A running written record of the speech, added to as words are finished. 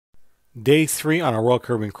Day 3 on our Royal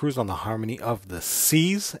Caribbean cruise on the Harmony of the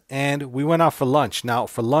Seas, and we went out for lunch. Now,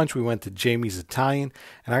 for lunch, we went to Jamie's Italian,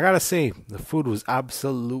 and I gotta say, the food was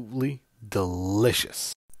absolutely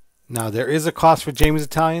delicious. Now, there is a cost for Jamie's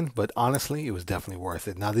Italian, but honestly, it was definitely worth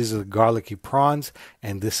it. Now, these are the garlicky prawns,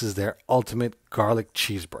 and this is their ultimate garlic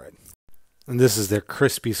cheese bread. And this is their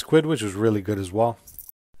crispy squid, which was really good as well.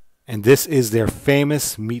 And this is their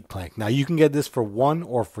famous meat plank. Now, you can get this for one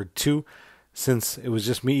or for two. Since it was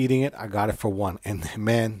just me eating it, I got it for one. And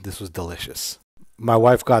man, this was delicious. My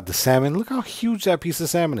wife got the salmon. Look how huge that piece of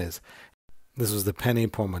salmon is. This was the penne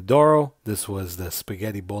pomodoro. This was the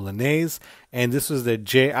spaghetti bolognese. And this was the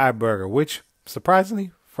J.I. burger, which,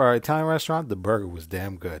 surprisingly, for our Italian restaurant, the burger was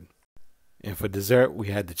damn good. And for dessert, we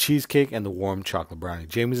had the cheesecake and the warm chocolate brownie.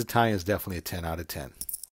 Jamie's Italian is definitely a 10 out of 10.